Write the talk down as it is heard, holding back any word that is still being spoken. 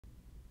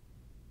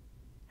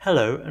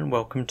Hello and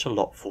welcome to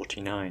Lot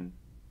 49.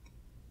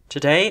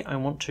 Today I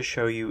want to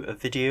show you a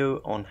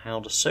video on how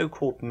the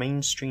so-called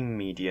mainstream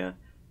media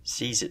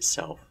sees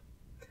itself,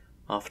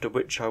 after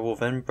which I will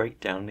then break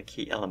down the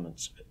key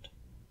elements of it.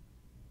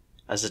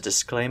 As a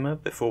disclaimer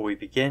before we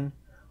begin,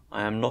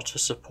 I am not a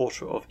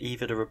supporter of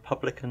either the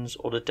Republicans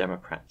or the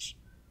Democrats,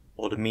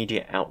 or the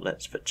media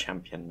outlets that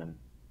champion them.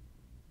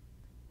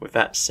 With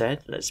that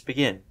said, let's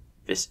begin.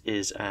 This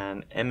is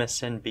an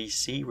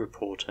MSNBC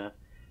reporter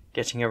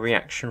getting a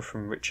reaction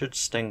from Richard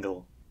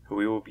Stengel, who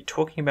we will be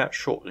talking about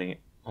shortly,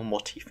 on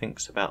what he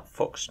thinks about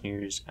Fox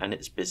News and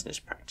its business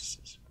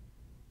practices.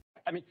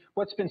 I mean,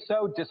 what's been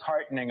so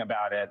disheartening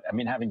about it,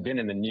 having been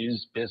in the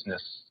news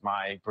business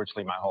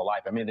virtually my whole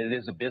life, it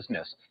is a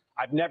business.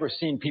 I've never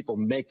seen people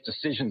make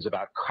decisions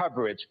about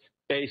coverage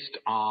based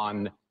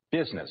on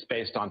business,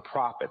 based on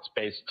profits,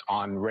 based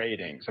on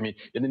ratings.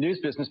 In the news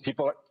business,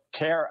 people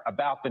care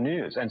about the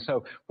news. And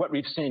so what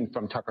we've seen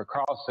from Tucker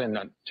Carlson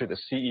to the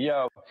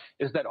CEO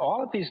is that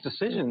all of these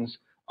decisions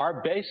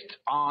are based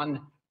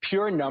on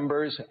pure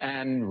numbers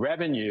and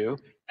revenue,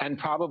 and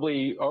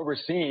probably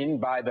overseen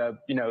by the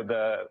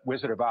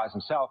Wizard of Oz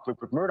himself,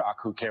 Rupert Murdoch,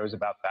 who cares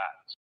about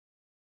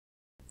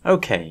that.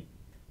 Okay,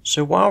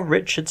 so while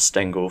Richard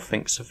Stengel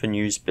thinks of the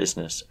news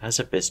business as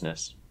a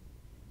business,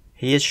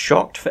 he is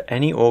shocked that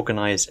any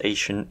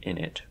organization in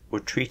it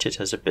would treat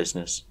it as a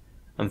business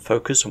and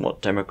focus on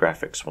what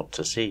demographics want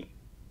to see.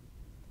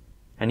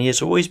 And he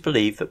has always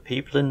believed that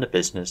people in the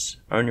business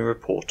only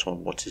report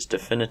on what is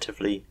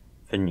definitively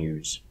the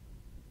news.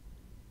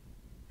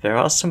 There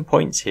are some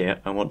points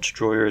here I want to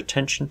draw your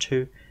attention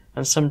to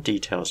and some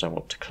details I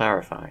want to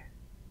clarify.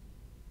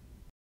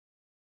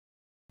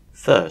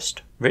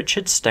 First,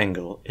 Richard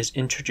Stengel is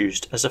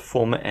introduced as a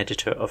former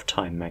editor of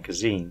Time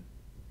magazine.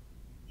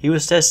 He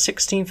was their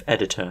 16th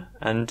editor,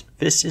 and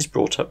this is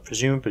brought up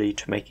presumably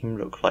to make him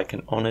look like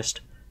an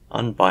honest,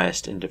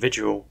 unbiased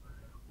individual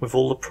with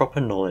all the proper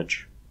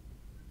knowledge,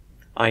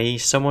 i.e.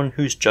 someone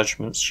whose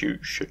judgments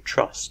you should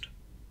trust.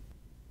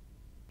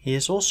 He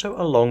is also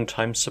a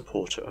long-time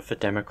supporter of the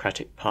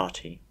Democratic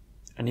Party,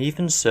 and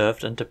even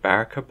served under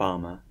Barack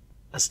Obama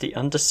as the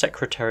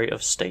Undersecretary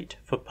of State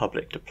for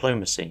Public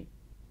Diplomacy.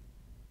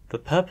 The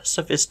purpose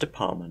of this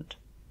department,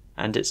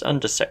 and its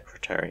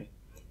Undersecretary,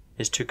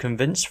 is to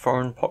convince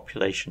foreign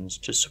populations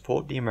to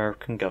support the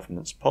American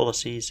government's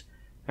policies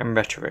and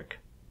rhetoric,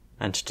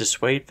 and to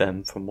dissuade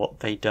them from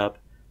what they dub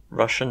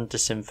Russian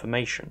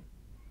disinformation,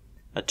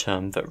 a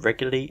term that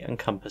regularly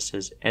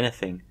encompasses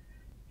anything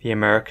the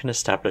American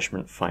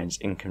establishment finds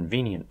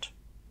inconvenient.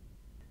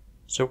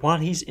 So while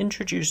he's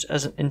introduced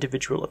as an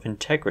individual of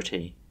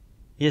integrity,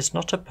 he is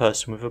not a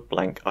person with a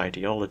blank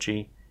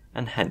ideology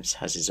and hence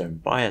has his own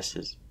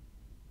biases.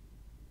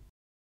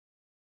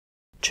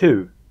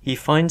 2. He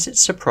finds it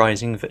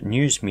surprising that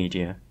news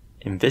media,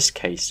 in this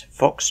case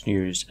Fox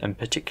News and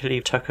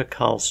particularly Tucker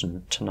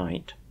Carlson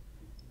tonight,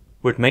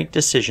 would make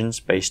decisions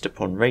based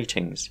upon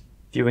ratings,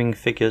 viewing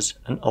figures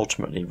and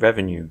ultimately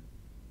revenue.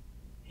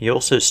 He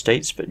also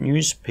states that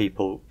news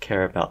people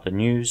care about the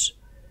news,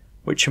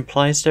 which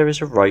implies there is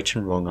a right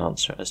and wrong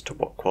answer as to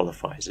what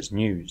qualifies as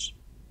news.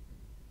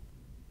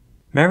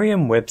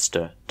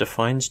 Merriam-Webster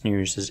defines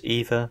news as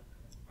either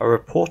a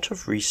report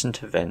of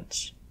recent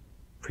events,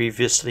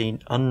 previously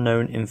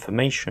unknown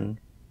information,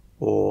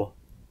 or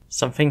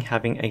something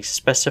having a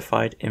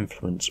specified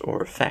influence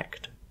or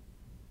effect.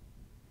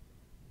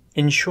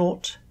 In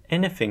short,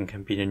 anything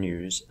can be the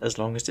news as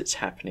long as it's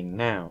happening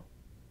now.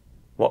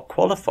 What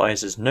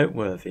qualifies as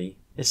noteworthy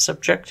is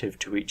subjective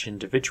to each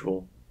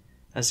individual,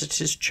 as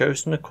it is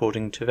chosen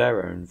according to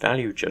their own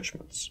value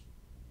judgments.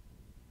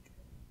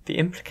 The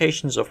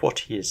implications of what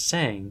he is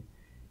saying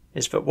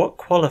is that what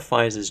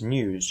qualifies as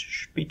news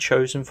should be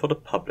chosen for the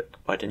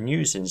public by the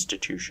news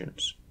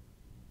institutions.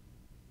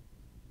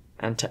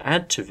 And to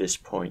add to this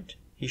point,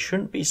 he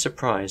shouldn't be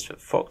surprised that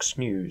Fox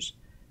News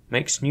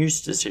makes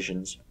news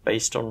decisions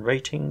based on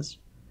ratings,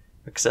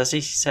 because as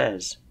he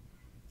says,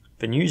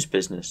 the news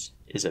business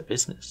is a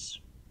business.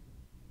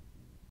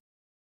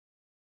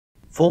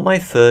 For my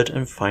third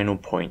and final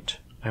point,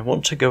 I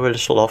want to go a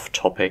little off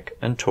topic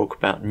and talk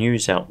about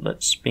news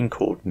outlets being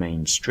called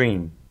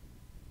mainstream.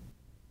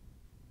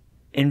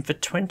 In the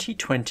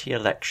 2020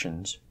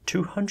 elections,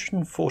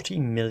 240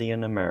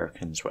 million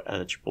Americans were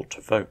eligible to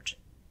vote,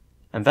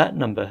 and that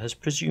number has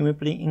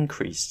presumably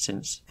increased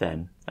since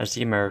then as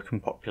the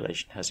American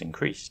population has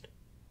increased.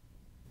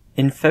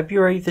 In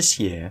February this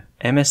year,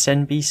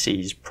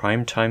 MSNBC's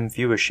primetime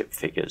viewership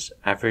figures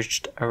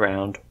averaged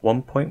around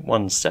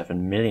 1.17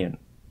 million.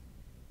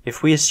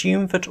 If we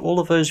assume that all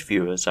of those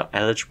viewers are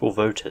eligible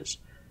voters,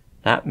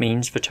 that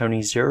means that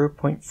only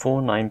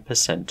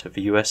 0.49% of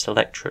the US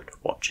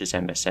electorate watches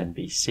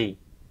MSNBC.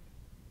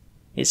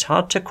 It's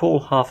hard to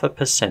call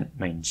 0.5%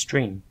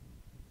 mainstream.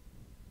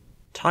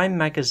 Time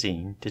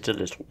magazine did a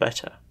little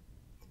better.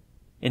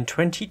 In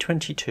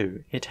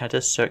 2022, it had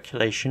a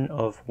circulation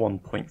of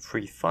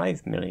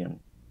 1.35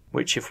 million,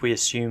 which if we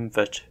assume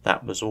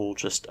that was all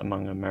just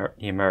among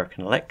the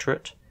American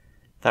electorate,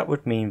 that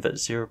would mean that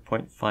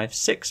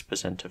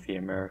 0.56% of the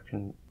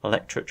American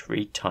electorate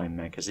read Time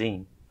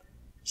magazine.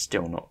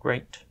 Still not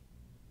great.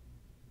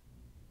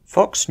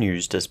 Fox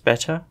News does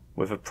better,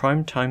 with a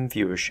prime-time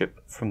viewership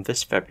from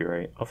this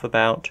February of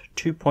about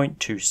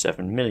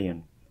 2.27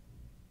 million.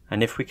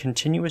 And if we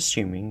continue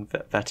assuming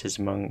that that is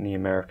among the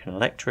American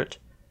electorate,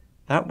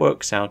 that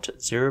works out at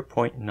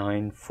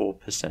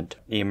 0.94%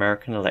 of the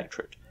American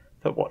electorate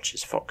that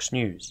watches Fox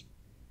News.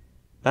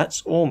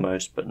 That's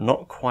almost but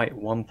not quite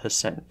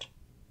 1%.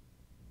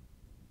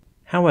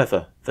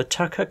 However, the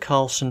Tucker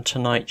Carlson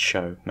Tonight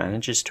Show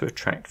manages to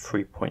attract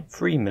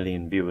 3.3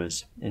 million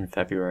viewers in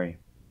February.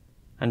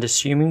 And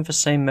assuming the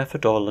same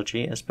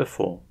methodology as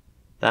before,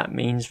 that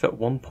means that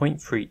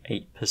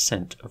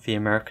 1.38% of the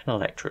American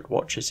electorate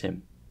watches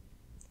him.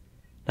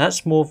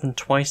 That's more than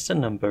twice the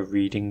number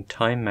reading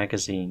Time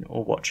magazine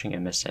or watching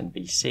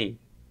MSNBC.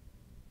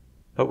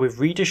 But with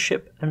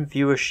readership and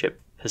viewership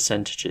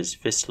percentages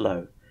this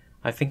low,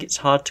 I think it's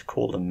hard to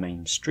call them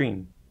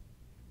mainstream.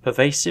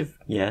 Pervasive,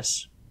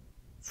 yes.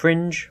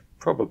 Fringe,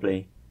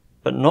 probably,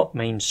 but not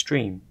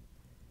mainstream.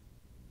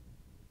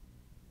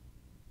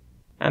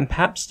 And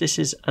perhaps this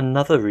is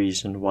another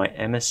reason why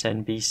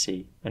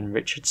MSNBC and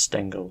Richard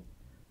Stengel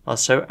are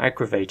so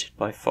aggravated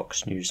by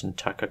Fox News and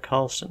Tucker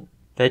Carlson.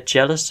 They're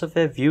jealous of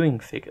their viewing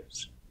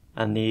figures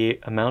and the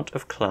amount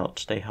of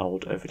clout they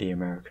hold over the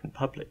American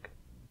public.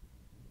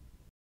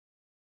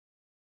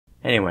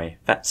 Anyway,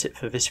 that's it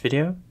for this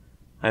video.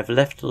 I've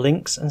left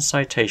links and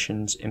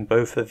citations in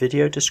both the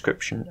video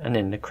description and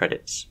in the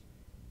credits.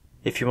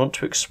 If you want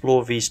to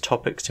explore these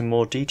topics in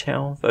more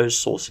detail, those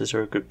sources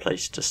are a good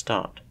place to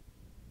start.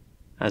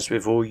 As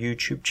with all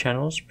YouTube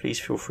channels, please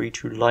feel free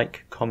to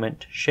like,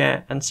 comment,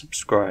 share and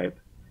subscribe.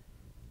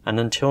 And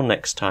until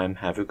next time,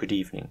 have a good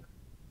evening.